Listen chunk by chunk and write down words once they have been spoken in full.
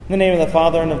In the name of the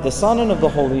Father, and of the Son, and of the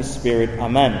Holy Spirit.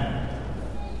 Amen.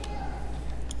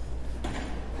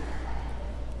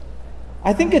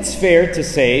 I think it's fair to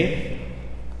say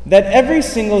that every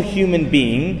single human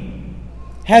being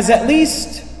has at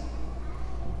least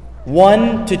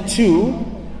 1 to 2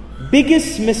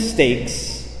 biggest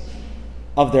mistakes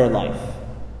of their life.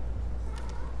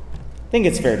 I think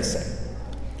it's fair to say.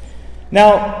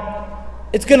 Now,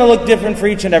 it's going to look different for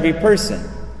each and every person,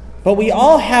 but we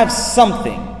all have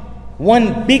something,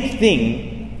 one big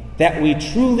thing that we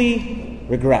truly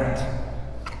regret.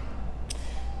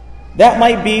 That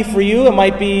might be for you, it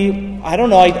might be, I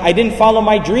don't know, I didn't follow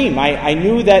my dream. I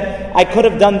knew that I could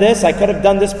have done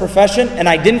this profession, and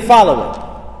I didn't follow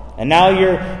it. And now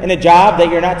you're in a job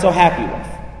that you're not so happy with.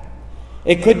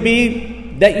 It could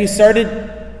be that you started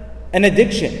an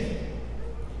addiction.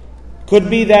 Could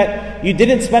be that you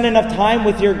didn't spend enough time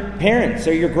with your parents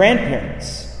or your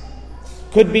grandparents.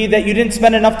 Could be that you didn't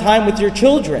spend enough time with your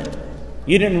children.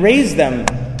 You didn't raise them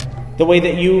the way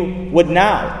that you would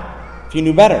now, if you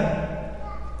knew better.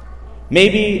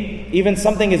 Maybe even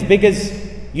something as big as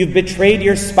you've betrayed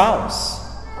your spouse.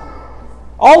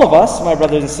 All of us, my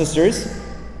brothers and sisters,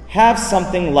 have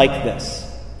something like this.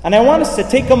 And I want us to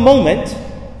take a moment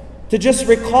to just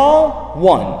recall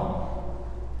one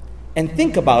and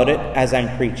think about it as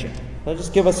I'm preaching. So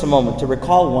just give us a moment to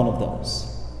recall one of those.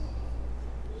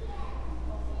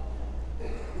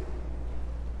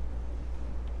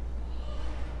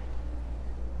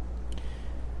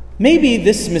 Maybe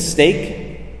this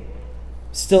mistake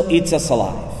still eats us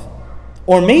alive.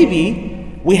 Or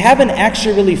maybe we haven't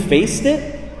actually really faced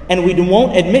it and we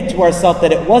won't admit to ourselves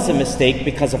that it was a mistake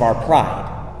because of our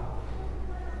pride.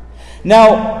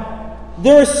 Now,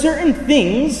 there are certain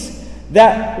things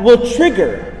that will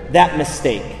trigger that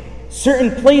mistake.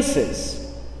 Certain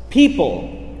places,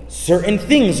 people, certain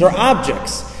things or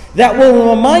objects that will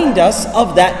remind us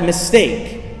of that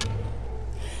mistake.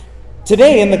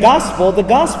 Today in the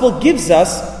gospel gives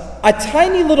us a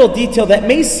tiny little detail that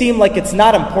may seem like it's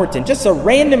not important, just a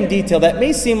random detail that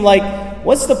may seem like,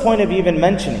 what's the point of even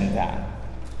mentioning that?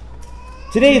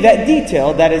 Today, that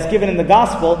detail that is given in the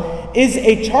gospel is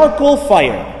a charcoal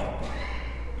fire.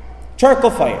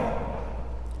 Charcoal fire.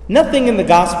 Nothing in the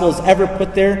gospel is ever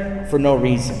put there for no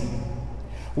reason.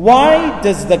 Why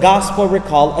does the gospel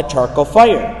recall a charcoal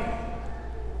fire?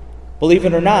 Believe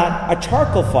it or not, a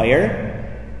charcoal fire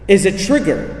is a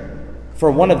trigger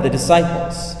for one of the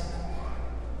disciples.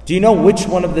 Do you know which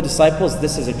one of the disciples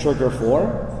this is a trigger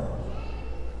for?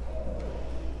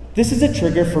 This is a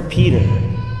trigger for Peter.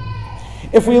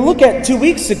 If we look at 2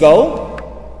 weeks ago,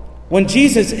 when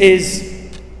Jesus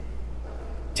is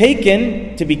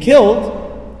taken to be killed,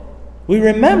 we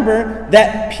remember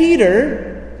that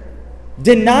Peter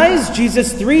denies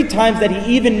Jesus 3 times that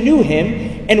he even knew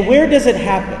him. And where does it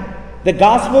happen? The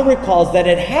gospel recalls that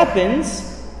it happens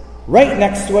right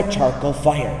next to a charcoal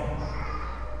fire.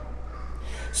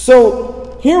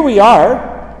 So here we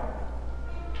are.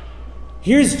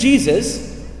 Here's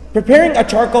Jesus preparing a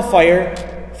charcoal fire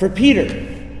for Peter.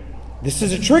 This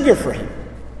is a trigger for him.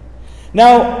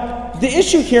 Now, the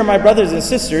issue here, my brothers and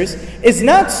sisters, is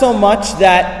not so much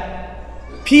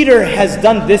that Peter has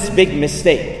done this big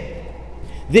mistake.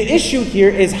 The issue here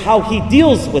is how he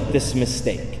deals with this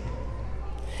mistake.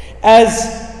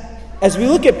 As we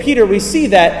look at Peter, we see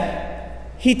that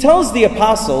he tells the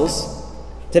apostles,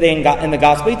 today in the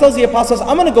gospel, he tells the apostles,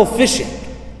 I'm going to go fishing.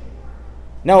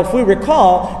 Now, if we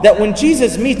recall that when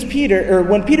Jesus meets Peter, or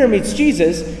when Peter meets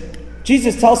Jesus,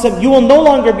 Jesus tells him, you will no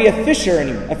longer be a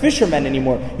fisherman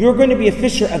anymore. You are going to be a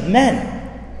fisher of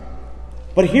men.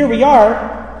 But here we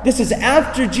are. This is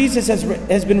after Jesus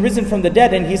has been risen from the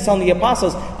dead, and he's telling the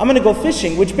apostles, I'm going to go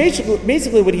fishing, which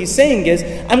basically what he's saying is,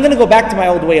 I'm going to go back to my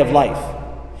old way of life.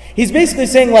 He's basically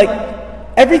saying, like,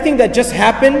 everything that just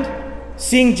happened,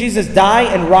 seeing Jesus die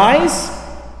and rise,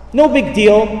 no big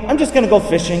deal. I'm just going to go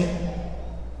fishing.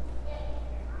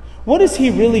 What is he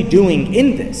really doing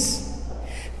in this?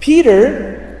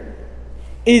 Peter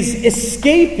is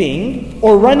escaping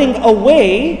or running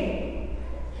away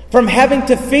from having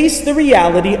to face the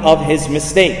reality of his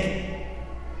mistake.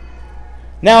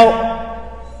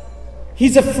 Now,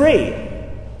 he's afraid.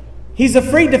 He's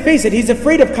afraid to face it. He's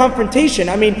afraid of confrontation.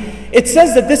 I mean, it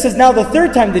says that this is now the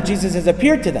 3rd time that Jesus has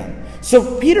appeared to them.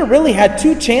 So Peter really had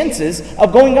 2 chances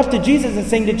of going up to Jesus and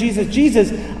saying to Jesus,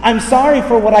 Jesus, I'm sorry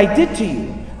for what I did to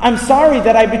you. I'm sorry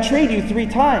that I betrayed you 3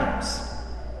 times.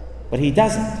 But he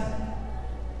doesn't.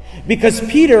 Because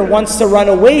Peter wants to run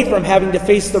away from having to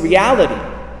face the reality.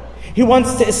 He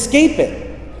wants to escape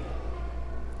it.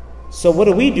 So what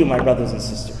do we do, my brothers and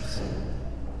sisters?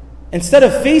 Instead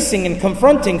of facing and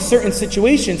confronting certain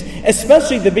situations,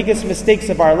 especially the biggest mistakes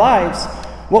of our lives,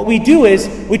 what we do is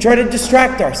we try to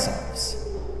distract ourselves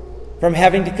from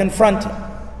having to confront it.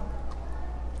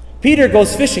 Peter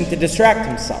goes fishing to distract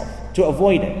himself, to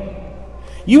avoid it.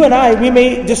 You and I, we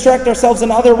may distract ourselves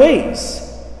in other ways.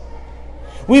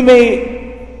 We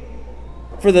may,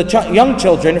 for the young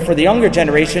children, for the younger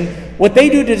generation, what they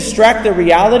do to distract their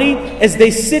reality is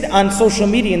they sit on social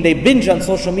media and they binge on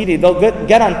social media. They'll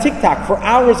get on TikTok for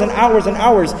hours and hours and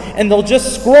hours, and they'll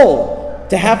just scroll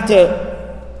to have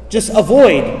to just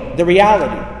avoid the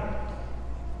reality.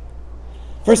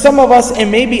 For some of us, it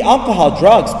may be alcohol,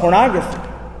 drugs, pornography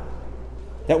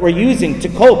that we're using to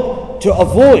cope, to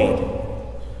avoid.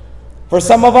 For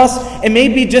some of us, it may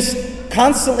be just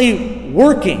constantly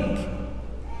working.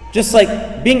 Just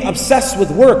like being obsessed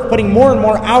with work, putting more and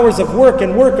more hours of work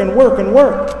and work and work and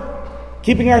work.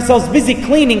 Keeping ourselves busy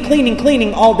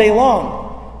cleaning all day long.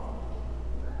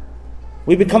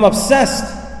 We become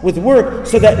obsessed with work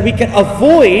so that we can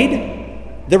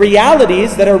avoid the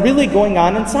realities that are really going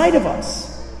on inside of us.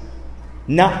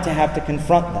 Not to have to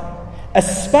confront them.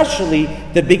 Especially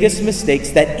the biggest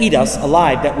mistakes that eat us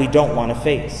alive that we don't want to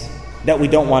face. That we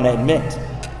don't want to admit.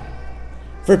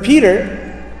 For Peter,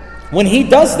 when he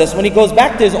does this, when he goes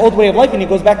back to his old way of life and he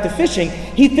goes back to fishing,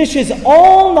 he fishes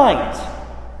all night.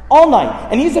 All night.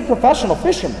 And he's a professional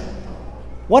fisherman.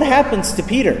 What happens to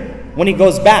Peter when he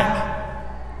goes back?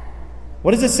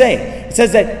 What does it say? It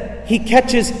says that he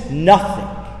catches nothing.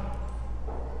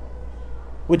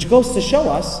 Which goes to show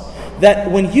us that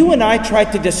when you and I try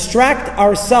to distract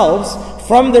ourselves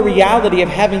from the reality of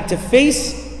having to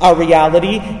face our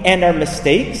reality and our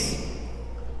mistakes,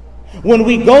 when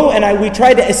we go and we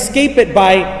try to escape it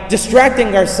by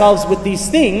distracting ourselves with these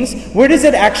things, where does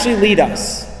it actually lead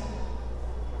us?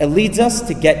 It leads us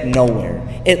to get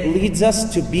nowhere. It leads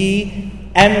us to be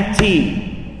empty.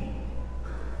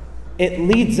 It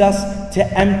leads us to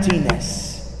emptiness.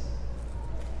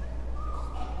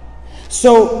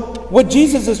 So, what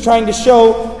Jesus is trying to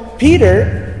show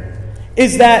Peter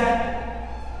is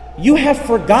that you have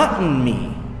forgotten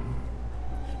me.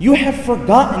 You have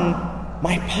forgotten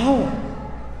my power.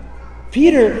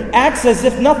 Peter acts as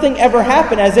if nothing ever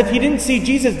happened, as if he didn't see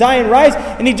Jesus die and rise,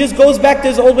 and he just goes back to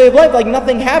his old way of life like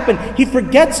nothing happened. He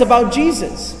forgets about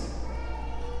Jesus.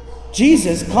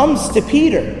 Jesus comes to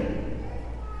Peter.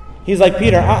 He's like,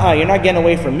 Peter, you're not getting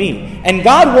away from me. And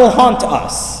God will haunt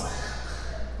us.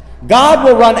 God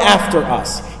will run after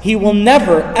us. He will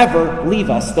never, ever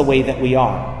leave us the way that we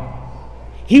are.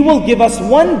 He will give us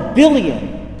 1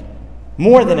 billion,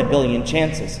 more than 1 billion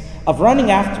chances of running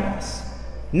after us.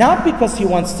 Not because he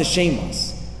wants to shame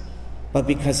us, but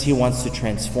because he wants to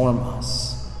transform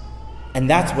us. And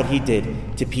that's what he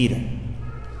did to Peter.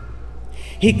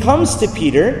 He comes to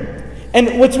Peter,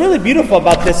 and what's really beautiful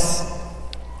about this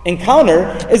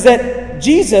encounter is that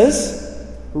Jesus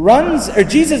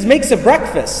makes a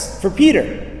breakfast for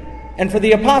Peter and for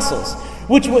the apostles.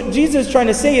 Which what Jesus is trying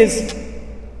to say is,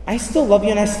 I still love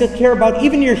you and I still care about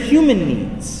even your human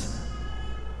needs.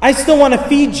 I still want to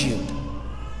feed you.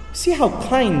 See how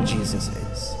kind Jesus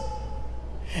is.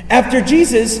 After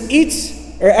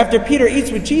Peter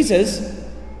eats with Jesus,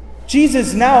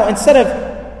 Jesus now, instead of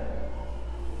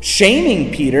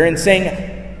shaming Peter and saying,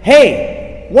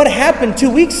 hey, what happened 2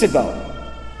 weeks ago?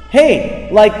 Hey,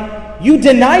 you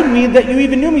denied me that you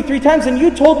even knew me 3 times, and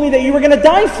you told me that you were going to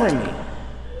die for me.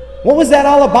 What was that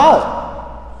all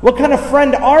about? What kind of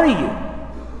friend are you?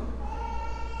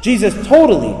 Jesus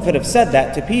totally could have said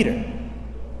that to Peter.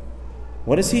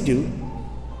 What does he do?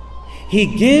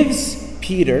 He gives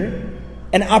Peter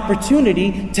an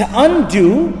opportunity to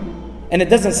undo, and it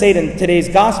doesn't say it in today's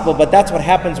gospel, but that's what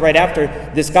happens right after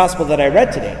this gospel that I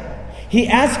read today. He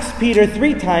asks Peter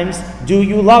 3 times, do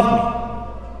you love me?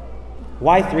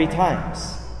 Why 3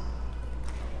 times?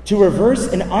 To reverse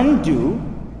and undo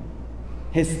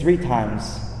his 3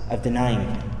 times of denying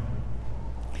him.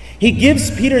 He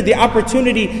gives Peter the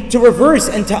opportunity to reverse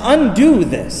and to undo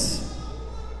this.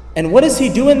 And what does he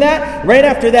do in that? Right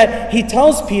after that, he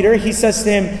tells Peter, he says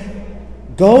to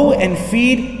him, go and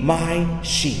feed my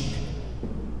sheep.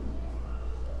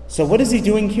 So what is he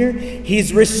doing here?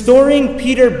 He's restoring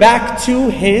Peter back to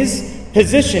his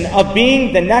position of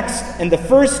being the next and the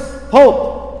first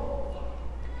pope.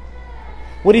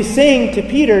 What he's saying to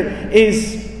Peter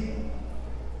is,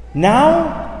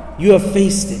 now you have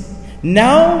faced it.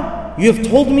 Now you have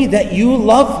told me that you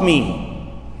love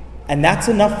me. And that's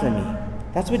enough for me.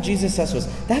 That's what Jesus says to us.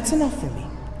 That's enough for me.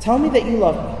 Tell me that you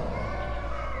love me.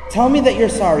 Tell me that you're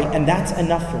sorry, and that's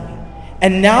enough for me.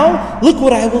 And now, look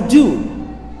what I will do.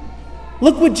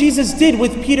 Look what Jesus did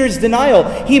with Peter's denial.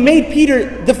 He made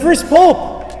Peter the first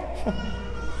pope.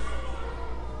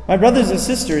 My brothers and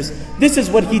sisters, this is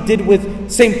what he did with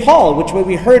St. Paul, which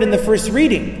we heard in the first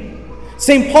reading.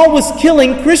 St. Paul was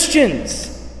killing Christians.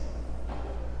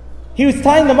 He was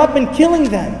tying them up and killing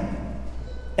them.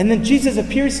 And then Jesus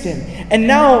appears to him. And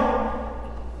now,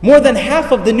 more than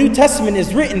half of the New Testament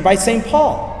is written by St.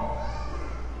 Paul.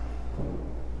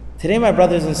 Today, my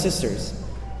brothers and sisters,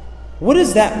 what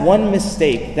is that one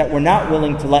mistake that we're not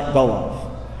willing to let go of?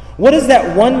 What is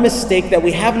that one mistake that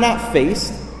we have not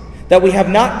faced, that we have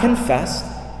not confessed,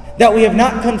 that we have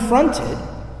not confronted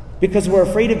because we're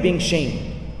afraid of being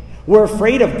shamed? We're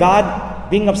afraid of God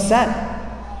being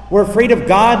upset. We're afraid of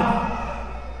God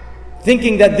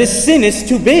thinking that this sin is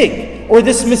too big or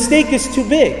this mistake is too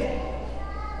big.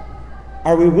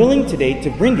 Are we willing today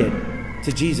to bring it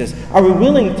to Jesus? Are we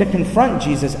willing to confront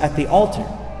Jesus at the altar?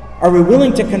 Are we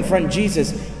willing to confront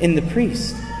Jesus in the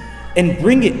priest and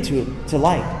bring it to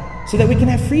light so that we can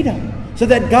have freedom, so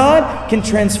that God can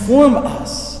transform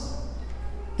us?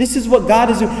 This is what God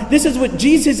is doing. This is what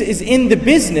Jesus is in the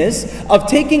business of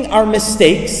taking our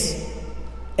mistakes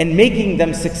and making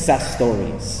them success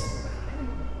stories.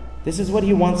 This is what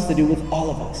he wants to do with all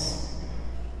of us.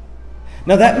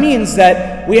 Now that means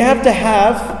that we have to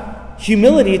have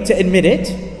humility to admit it,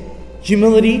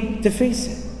 humility to face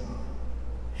it.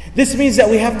 This means that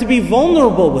we have to be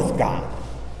vulnerable with God.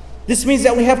 This means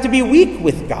that we have to be weak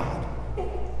with God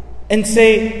and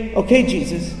say, okay,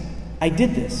 Jesus, I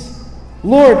did this.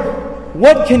 Lord,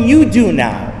 what can you do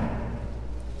now?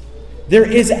 There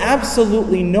is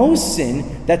absolutely no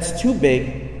sin that's too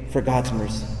big for God's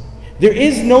mercy. There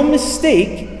is no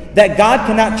mistake that God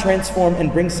cannot transform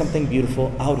and bring something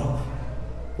beautiful out of.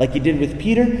 Like he did with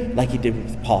Peter, like he did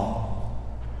with Paul.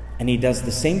 And he does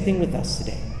the same thing with us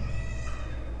today.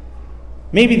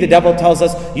 Maybe the devil tells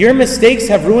us, your mistakes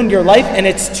have ruined your life and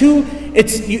it's too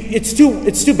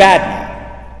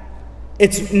bad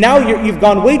now. You've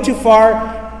gone way too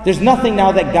far. There's nothing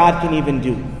now that God can even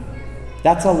do.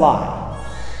 That's a lie.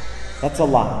 That's a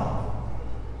lie.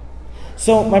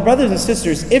 So, my brothers and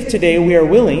sisters, if today we are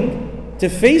willing to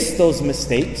face those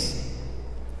mistakes,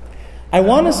 I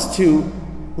want us to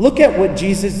look at what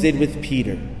Jesus did with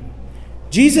Peter.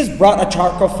 Jesus brought a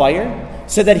charcoal fire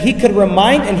so that he could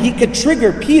remind and he could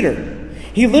trigger Peter.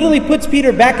 He literally puts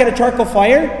Peter back at a charcoal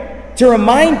fire to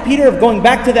remind Peter of going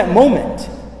back to that moment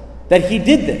that he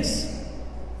did this.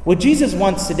 What Jesus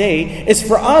wants today is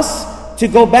for us to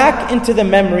go back into the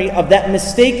memory of that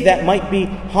mistake that might be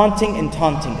haunting and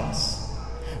taunting us.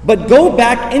 But go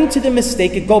back into the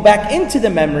mistake and go back into the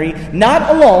memory,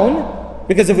 not alone,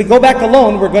 because if we go back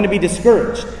alone, we're going to be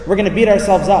discouraged. We're going to beat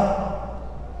ourselves up.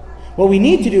 What we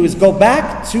need to do is go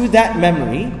back to that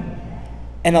memory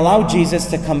and allow Jesus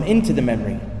to come into the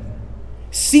memory.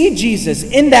 See Jesus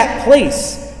in that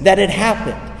place that it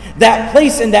happened, that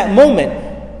place in that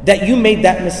moment that you made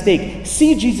that mistake.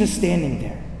 See Jesus standing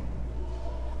there.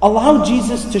 Allow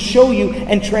Jesus to show you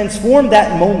and transform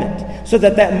that moment so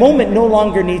that that moment no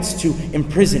longer needs to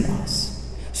imprison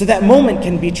us. So that moment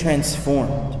can be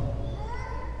transformed.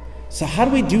 So how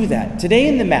do we do that? Today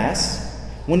in the Mass,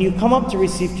 when you come up to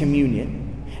receive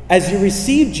communion, as you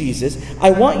receive Jesus,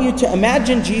 I want you to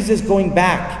imagine Jesus going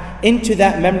back into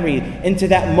that memory, into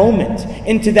that moment,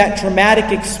 into that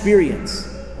traumatic experience.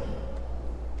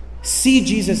 See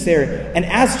Jesus there and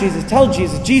ask Jesus, tell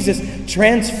Jesus, Jesus,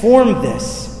 transform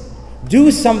this.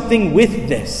 Do something with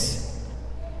this.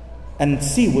 And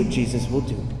see what Jesus will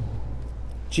do.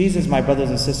 Jesus, my brothers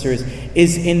and sisters,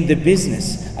 is in the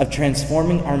business of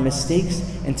transforming our mistakes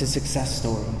into success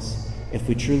stories, if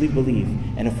we truly believe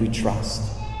and if we trust.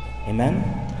 Amen?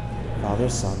 Father,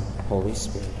 Son, Holy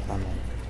Spirit. Amen.